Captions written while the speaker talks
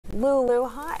Lulu,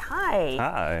 hi. Hi.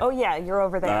 Hi. Oh yeah, you're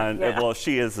over there. Yeah. Well,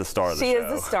 she is the star of the show. She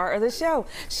is the star of the show.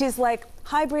 She's like,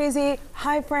 hi Breezy,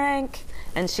 hi Frank.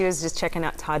 And she was just checking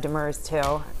out Todd Demers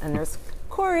too. And there's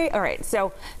Corey. All right,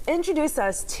 so introduce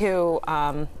us to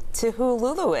who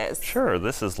Lulu is. Sure,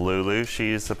 this is Lulu.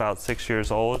 She's about 6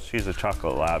 years old. She's a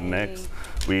chocolate lab mix.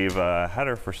 We've had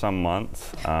her for some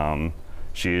months.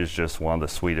 She is just one of the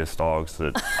sweetest dogs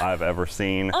that I've ever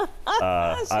seen.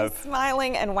 She's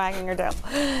smiling and wagging her tail.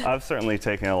 I've certainly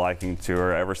taken a liking to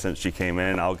her ever since she came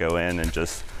in. I'll go in and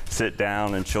just sit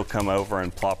down and she'll come over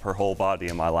and plop her whole body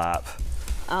in my lap.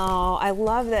 Oh, I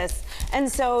love this. And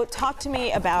so talk to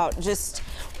me about just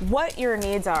what your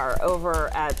needs are over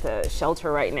at the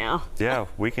shelter right now. Yeah,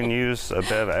 we can use a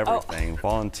bit of everything.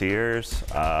 Volunteers,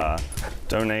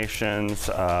 donations,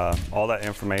 all that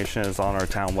information is on our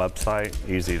town website,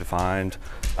 easy to find.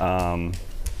 But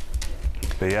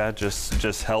yeah,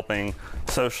 just helping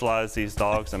socialize these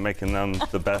dogs and making them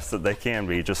the best that they can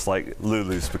be, just like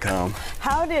Lulu's become.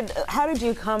 How did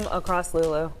you come across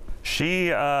Lulu? She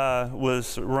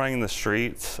was running the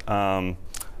streets.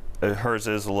 Hers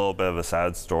is a little bit of a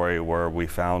sad story where we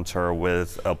found her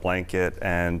with a blanket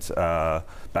and a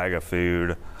bag of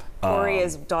food. Corey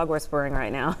is dog whispering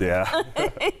right now. Yeah.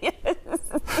 Yes.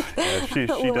 Yeah, she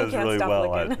does really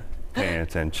well at paying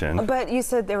attention. But you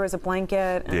said there was a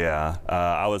blanket. Yeah,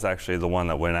 I was actually the one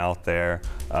that went out there.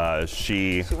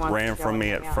 She ran from me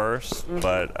at first,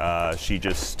 but she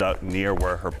just stuck near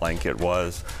where her blanket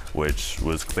was, which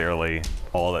was clearly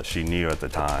all that she knew at the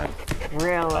time.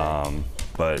 Really?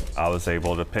 But I was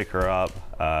able to pick her up,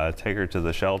 take her to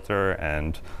the shelter,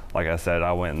 and like I said,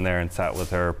 I went in there and sat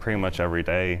with her pretty much every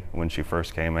day when she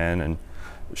first came in, and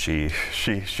she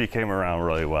came around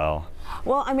really well.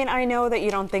 Well, I mean, I know that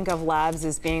you don't think of labs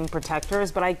as being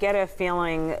protectors, but I get a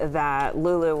feeling that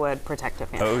Lulu would protect a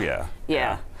family. Oh yeah.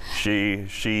 Yeah.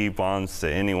 She bonds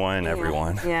to anyone and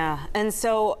everyone. Yeah, and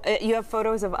so you have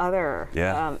photos of other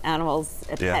animals,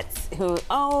 pets who,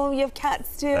 oh, you have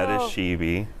cats too. That is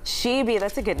Sheeby. Sheeby,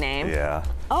 that's a good name. Yeah.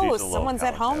 Oh, someone's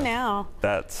at home now.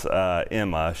 That's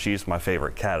Emma. She's my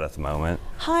favorite cat at the moment.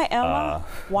 Hi, Emma.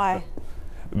 Why?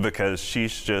 Because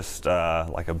she's just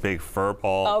like a big fur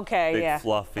ball. Okay, big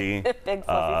fluffy. Big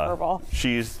fluffy fur ball.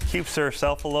 She keeps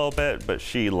herself a little bit, but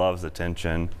she loves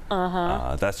attention.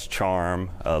 That's Charm,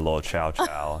 a little Chow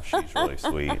Chow. She's really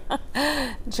sweet.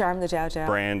 Charm the Chow Chow.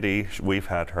 Brandy, we've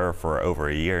had her for over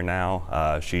a year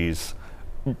now. She's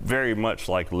very much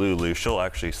like Lulu. She'll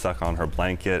actually suck on her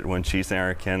blanket when she's in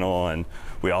her kennel, and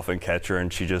we often catch her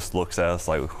and she just looks at us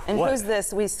like, what? And who's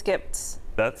this? We skipped.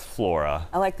 That's Flora.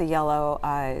 I like the yellow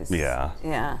eyes. Yeah.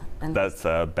 Yeah. And that's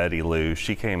Betty Lou.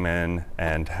 She came in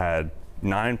and had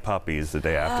 9 puppies the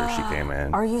day after she came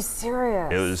in. Are you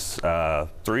serious? It was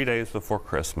 3 days before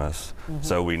Christmas.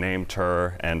 So we named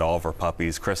her and all of her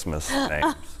puppies Christmas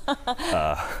names.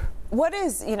 What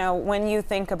is, when you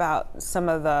think about some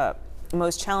of the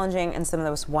most challenging and some of the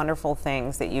most wonderful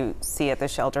things that you see at the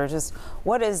shelter, just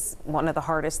what is one of the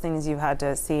hardest things you've had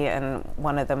to see and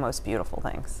one of the most beautiful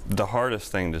things? The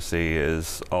hardest thing to see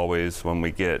is always when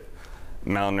we get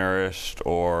malnourished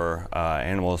or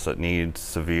animals that need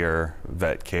severe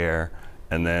vet care.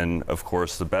 And then, of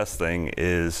course, the best thing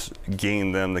is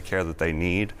getting them the care that they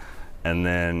need, and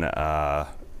then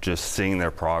just seeing their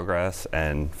progress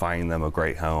and finding them a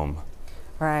great home.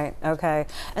 Right, okay.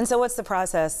 And so what's the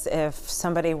process if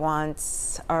somebody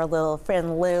wants our little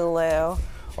friend Lulu?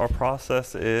 Our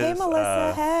process is, hey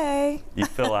Melissa, hey. You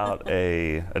fill out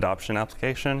a adoption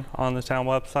application on the town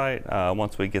website.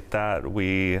 Once we get that,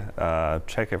 we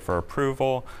check it for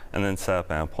approval and then set up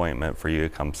an appointment for you to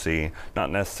come see. Not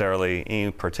necessarily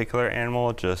any particular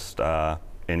animal, just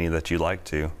any that you like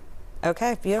to.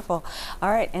 Okay, beautiful. All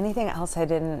right, anything else I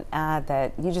didn't add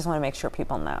that you just want to make sure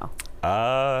people know?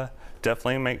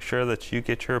 Definitely make sure that you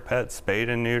get your pet spayed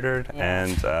and neutered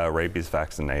and rabies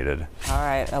vaccinated. All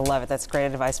right, I love it. That's great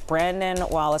advice. Brandon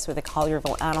Wallace with the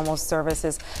Collierville Animal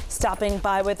Services stopping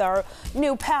by with our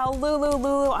new pal, Lulu.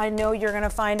 Lulu, I know you're going to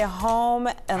find a home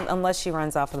unless she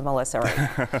runs off with Melissa.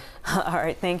 Right? All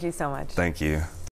right, thank you so much. Thank you.